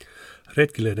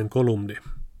Retki-lehden kolumni.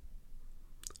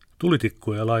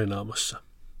 Tulitikkuja lainaamassa.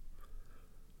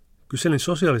 Kyselin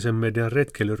sosiaalisen median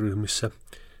retkeilyryhmissä,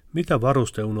 mitä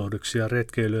varusteunohduksia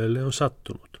retkeilyille on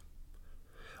sattunut.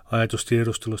 Ajatus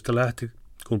tiedustelusta lähti,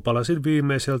 kun palasin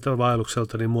viimeiseltä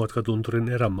vaellukseltani Muotkatunturin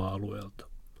erämaa-alueelta.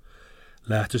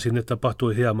 Lähtö sinne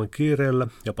tapahtui hieman kiireellä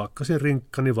ja pakkasin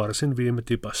rinkkani varsin viime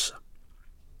tipassa.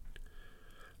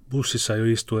 Bussissa jo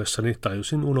istuessani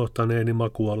tajusin unohtaneeni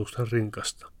makuualustan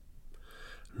rinkasta.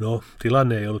 No,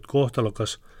 tilanne ei ollut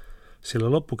kohtalokas,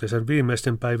 sillä loppukesän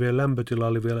viimeisten päivien lämpötila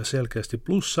oli vielä selkeästi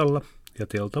plussalla ja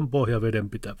teltan pohja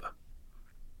vedenpitävä.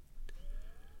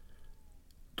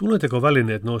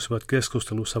 Tulentekovälineet nousivat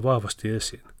keskustelussa vahvasti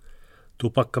esiin.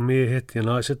 Tupakkamiehet ja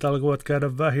naiset alkoivat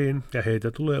käydä vähiin ja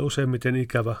heitä tulee useimmiten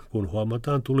ikävä, kun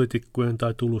huomataan tulitikkujen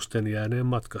tai tulusten jääneen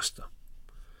matkasta.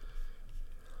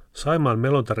 Saimaan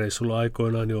melontareissulla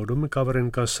aikoinaan joudumme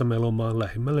kaverin kanssa melomaan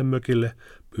lähimmälle mökille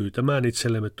pyytämään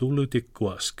itsellemme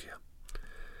tulitikkuaskia.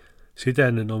 Sitä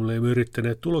ennen olemme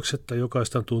yrittäneet tuloksetta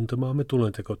jokaista tuntemaamme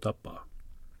tulentekotapaa.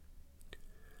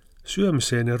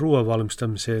 Syömiseen ja ruoan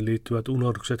valmistamiseen liittyvät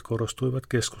unohdukset korostuivat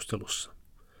keskustelussa.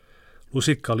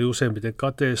 Lusikka oli useimmiten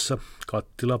kateessa,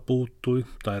 kattila puuttui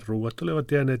tai ruuat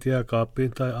olivat jääneet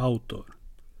jääkaappiin tai autoon.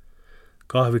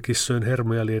 Kahvikissojen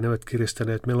hermoja lienevät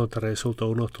kiristäneet melontareisulta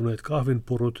unohtuneet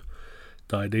kahvinpurut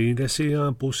tai niiden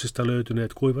sijaan pussista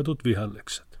löytyneet kuivatut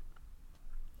vihannekset.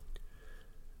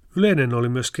 Yleinen oli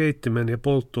myös keittimen ja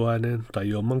polttoaineen tai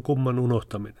jommankumman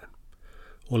unohtaminen.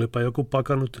 Olipa joku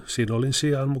pakannut sinolin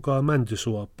sijaan mukaan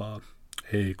mäntysuopaa,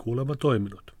 ei kuulemma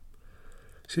toiminut.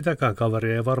 Sitäkään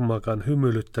kaveria ei varmaankaan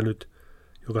hymyilyttänyt,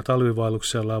 joka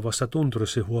talvivaelluksellaan vasta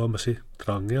tunturissa huomasi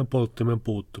trangian polttimen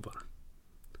puuttuvan.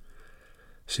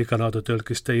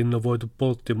 Sikanautotölkistä innovoitu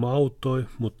polttima auttoi,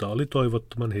 mutta oli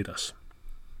toivottoman hidas.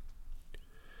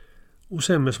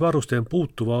 Usein myös varusteen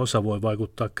puuttuva osa voi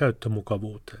vaikuttaa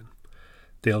käyttömukavuuteen.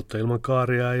 Teltta ilman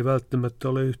kaaria ei välttämättä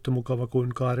ole yhtä mukava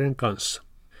kuin kaarien kanssa.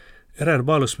 Erään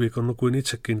vaellusviikon nukuin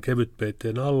itsekin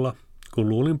kevytpeiteen alla, kun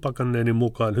luulin pakanneeni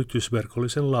mukaan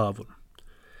hytysverkollisen laavun.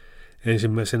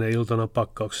 Ensimmäisenä iltana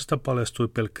pakkauksesta paljastui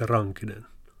pelkkä rankinen.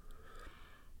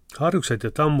 Harjukset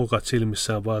ja tammukat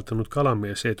silmissään vaeltanut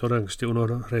kalamies ei todennäköisesti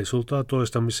unohda reisultaan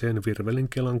toistamiseen virvelin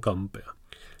kelan kampea.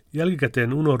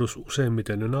 Jälkikäteen unohdus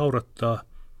useimmiten jo naurattaa,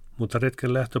 mutta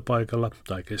retken lähtöpaikalla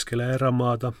tai keskellä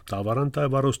erämaata tavaran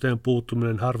tai varusteen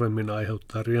puuttuminen harvemmin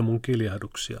aiheuttaa riemun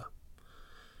kiljahduksia.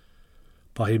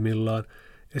 Pahimmillaan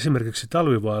esimerkiksi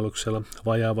talvivaelluksella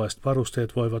vajaavaiset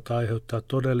varusteet voivat aiheuttaa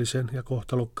todellisen ja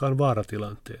kohtalokkaan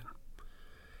vaaratilanteen.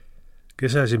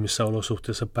 Kesäisimmissä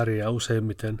olosuhteissa pärjää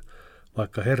useimmiten,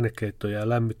 vaikka hernekeitto jää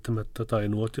lämmittämättä tai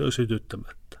nuotio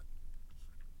sytyttämättä.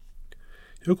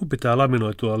 Joku pitää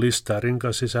laminoitua listaa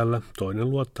rinkan sisällä, toinen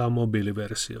luottaa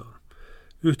mobiiliversioon.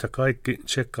 Yhtä kaikki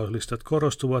tsekkauslistat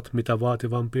korostuvat, mitä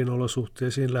vaativampiin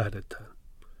olosuhteisiin lähdetään.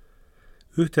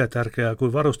 Yhtä tärkeää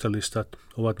kuin varustelistat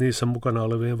ovat niissä mukana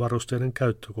olevien varusteiden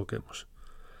käyttökokemus.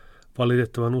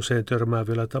 Valitettavan usein törmää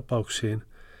vielä tapauksiin,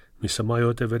 missä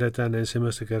majoite vedetään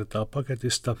ensimmäistä kertaa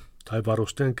paketista tai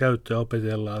varusteen käyttöä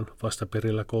opetellaan vasta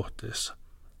perillä kohteessa.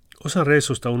 Osa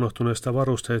reissusta unohtuneista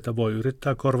varusteita voi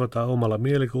yrittää korvata omalla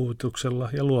mielikuvituksella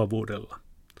ja luovuudella.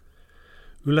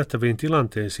 Yllättäviin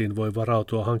tilanteisiin voi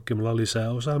varautua hankkimalla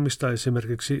lisää osaamista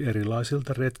esimerkiksi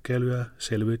erilaisilta retkeilyä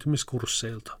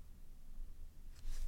selviytymiskursseilta.